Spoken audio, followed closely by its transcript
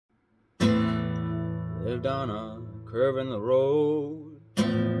lived on a curve in the road,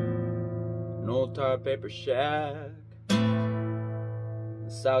 an old tar paper shack, the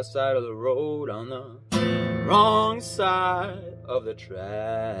south side of the road on the wrong side of the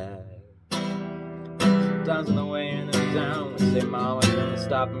track. Sometimes on the way into town, we say, Mama, can we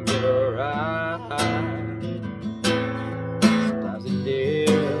stop and give her a ride? Sometimes it did,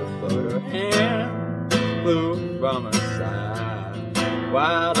 but her hand flew from her side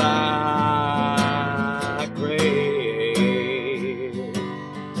while I crazy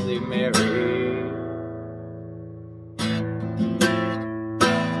Mary.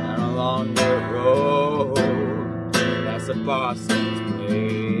 Down along the road, past the Parsons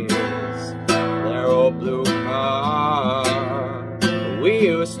place, their old blue car we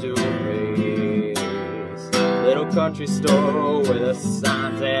used to race. Little country store with a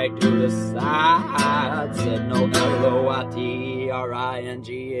sign tag to the side said no Loitringa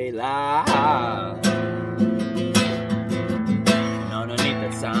live. And underneath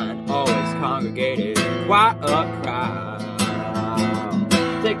that sign always congregated quite a crowd.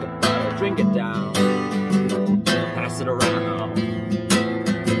 Take a bottle, drink it down, pass it around.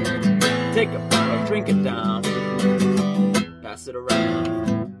 Take a bottle, drink it down, pass it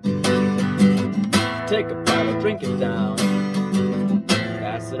around. Take a bottle, drink it down,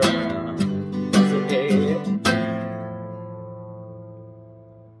 pass it around. That's okay.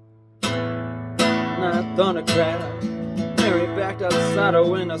 Night thunder crash, Mary backed outside her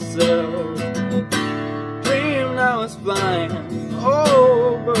windowsill. Dreamed I was flying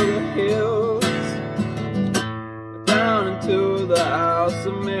over the hills, down into the house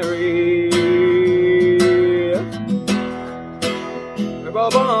of Mary.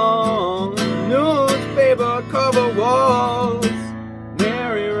 Along newspaper cover walls,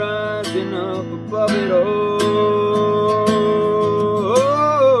 Mary rising up above it all.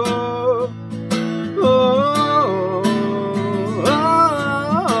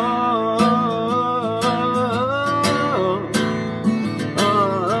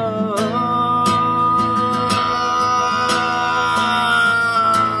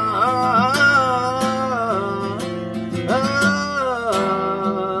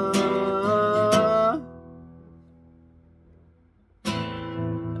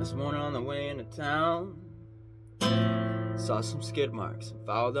 This morning on the way into town, saw some skid marks and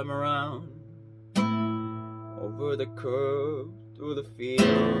followed them around. Over the curb, through the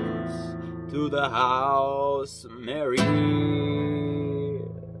fields, to the house of Mary.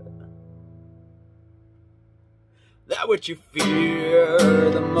 That which you fear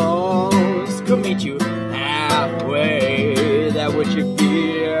the most could meet you halfway. That which you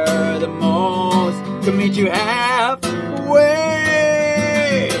fear the most could meet you halfway.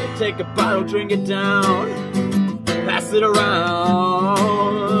 Take a bottle, drink it down, pass it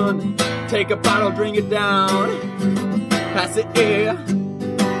around. Take a bottle, drink it down, pass it here.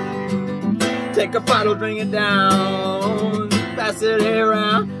 Take a bottle, drink it down, pass it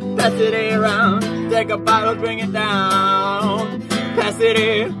around, pass it around. Take a bottle, drink it down, pass it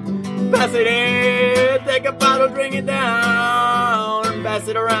here, pass it here. Take a bottle, drink it down, pass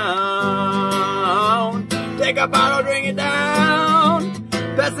it around. Take a bottle, drink it down,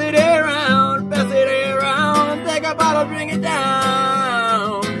 pass it around, pass it around. Take a bottle, drink it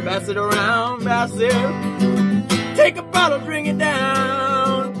down, pass it around, pass it. Take a bottle, drink it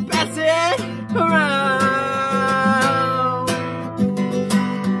down, pass it around.